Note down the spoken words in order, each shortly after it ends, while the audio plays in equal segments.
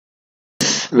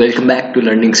Welcome back to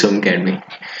LearningStrome Academy.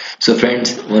 So,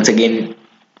 friends, once again,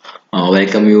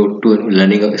 welcome you to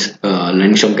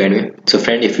LearningStrome Academy. So,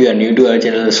 friend, if you are new to our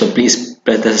channel, so please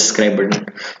press the subscribe button.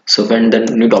 So, friend, the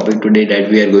new topic today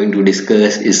that we are going to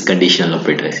discuss is conditional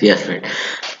operators. Yes, friend,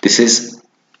 this is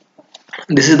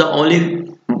the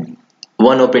only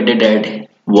one operator that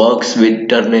works with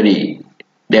ternary,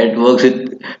 that works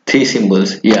with three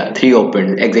symbols. Yeah, three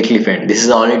operands. Exactly, friend. This is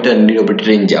the only ternary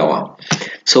operator in Java.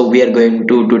 So we are going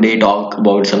to today talk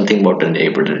about something about ternary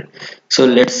operator. So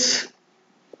let's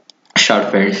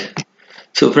start, friends.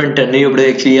 So friend, ternary operator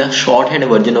is actually a shorthand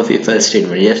version of if else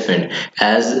statement. Yes, friend.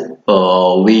 As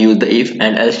we use the if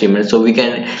and else statement, so we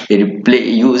can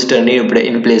use ternary operator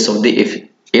in place of the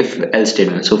if else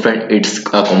statement. So friend, it's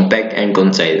compact and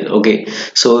concise. Okay,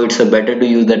 so it's better to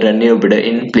use the ternary operator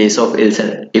in place of else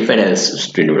and if and else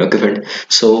statement. Okay, friend.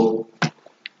 So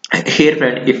here,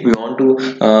 friend, if we want to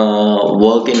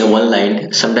work in a one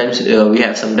line, sometimes we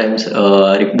have sometimes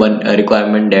one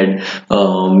requirement that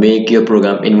make your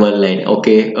program in one line.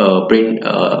 Okay, print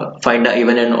find a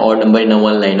even and odd number in a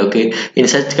one line. Okay, in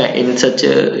such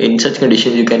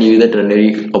conditions you can use the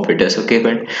ternary operators. Okay,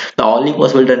 friend, the only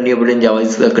possible ternary operator in Java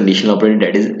is the conditional operator.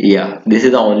 That is, yeah, this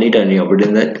is the only ternary operator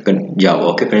in the Java.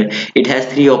 Okay, friend, it has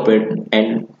three operators,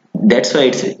 and that's why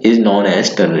it is known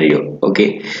as ternary.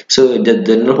 Okay, so the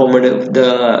general format of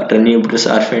the ternary operators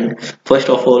are, friend, first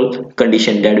of all,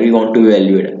 condition that we want to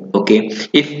evaluate. Okay,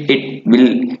 if it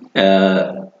will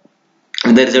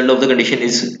the result of the condition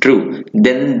is true,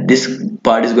 then this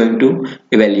part is going to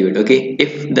evaluate. Okay,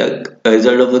 if the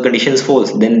result of the condition is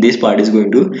false, then this part is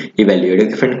going to evaluate.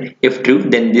 Okay, friend, if true,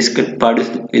 then this part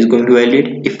is going to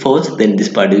evaluate. If false, then this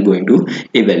part is going to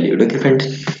evaluate. Okay, friend.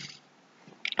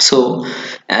 So,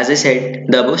 as I said,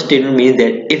 the above statement means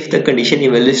that if the condition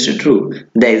evaluates to true,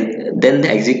 then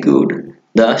execute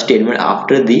the statement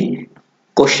after the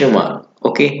question mark.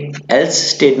 Okay, else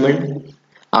statement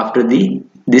after the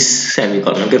this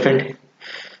semicolon. Okay, friend.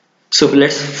 So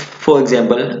let's, for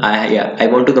example, I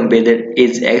want to compare that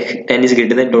is 10 is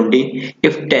greater than 20.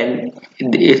 If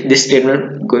this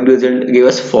statement going to give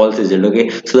us false result.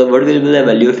 Okay, so the what will be the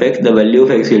value of x? The value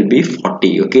of x will be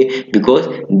 40. Okay, because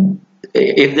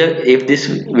if this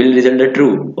will result a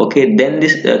true, okay, then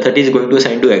this 30 is going to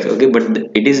assign to x. Okay, but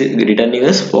it is returning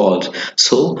as false,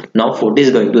 so now 40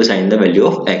 is going to assign the value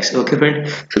of x. Okay, friend,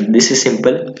 so this is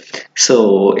simple.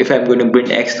 So if I'm going to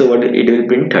print x, so what it will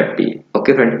print 30.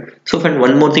 Okay, friend. So friend,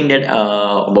 one more thing that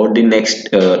about the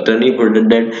next ternary operator,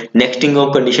 that nexting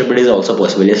of condition operator is also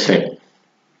possible. Yes, friend.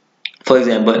 For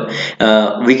example,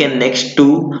 we can next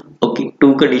two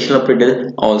conditional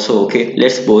operators also. Okay,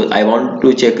 let's suppose I want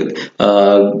to check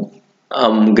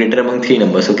greater among three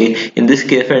numbers. Okay, in this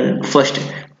case, friend, first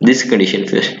this condition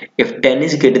first, if 10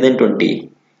 is greater than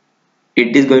 20,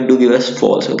 it is going to give us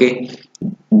false. Okay,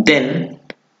 then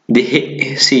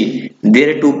see,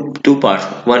 there are two parts,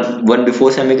 one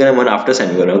before semicolon, one after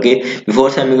semicolon. Okay,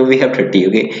 before semicolon we have 30.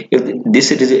 Okay, if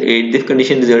this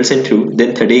condition results in true,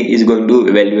 then 30 is going to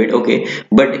evaluate. Okay,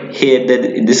 but here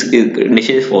that this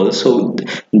condition is false, so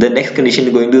the next condition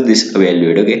is going to this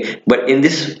evaluate. Okay, but in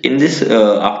this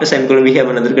after semicolon we have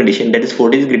another condition, that is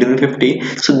 40 is greater than 50.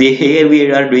 So here we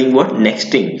are doing what?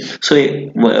 Nexting. So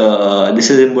this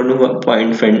is important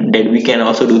point, friend, that we can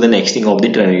also do the nexting of the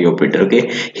ternary operator.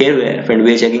 Okay, here, friend,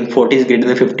 we are checking 40 is greater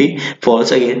than 50,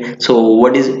 false again. So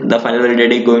what is the final value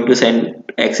that is going to send?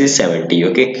 X is 70.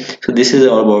 Okay, so this is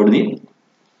all about the,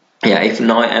 yeah, if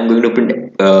now I'm going to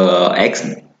print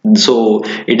x, so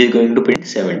it is going to print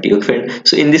 70. Okay, friend,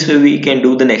 so in this way we can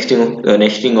do the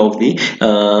nexting of the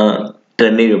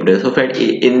ternary operator. So friend,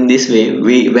 in this way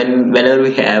whenever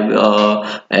we have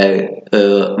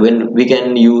when we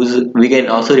can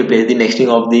also replace the nexting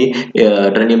of the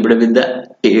ternary operator with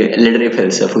the letter if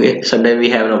else. Okay, sometimes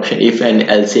we have an option if and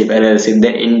else, if and else if,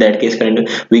 then in that case, friend,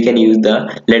 we can use the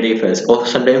letter if else. Or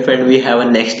sometimes, friend, we have a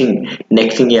nexting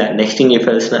if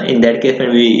else. In that case,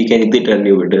 friend, we can use the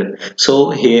ternary operator. So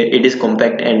here it is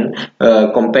compact and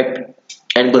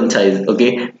concise.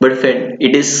 Okay, but friend,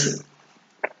 it is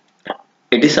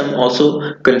some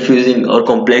also confusing or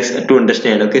complex to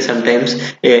understand. Okay, sometimes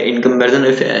in comparison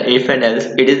with if and else,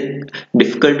 it is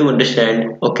difficult to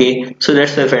understand. Okay, so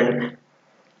that's why, friend,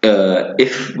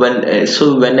 if when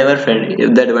so whenever, friend,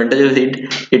 if the advantage of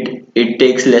it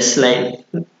takes less line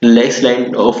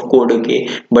of code. Okay,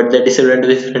 but the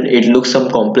disadvantage is, friend, it looks some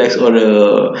complex or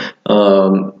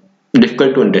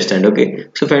difficult to understand. Okay,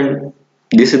 so friend,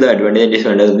 this is the advantage and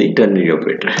disadvantage of the ternary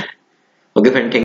operator. Okay, friend, thank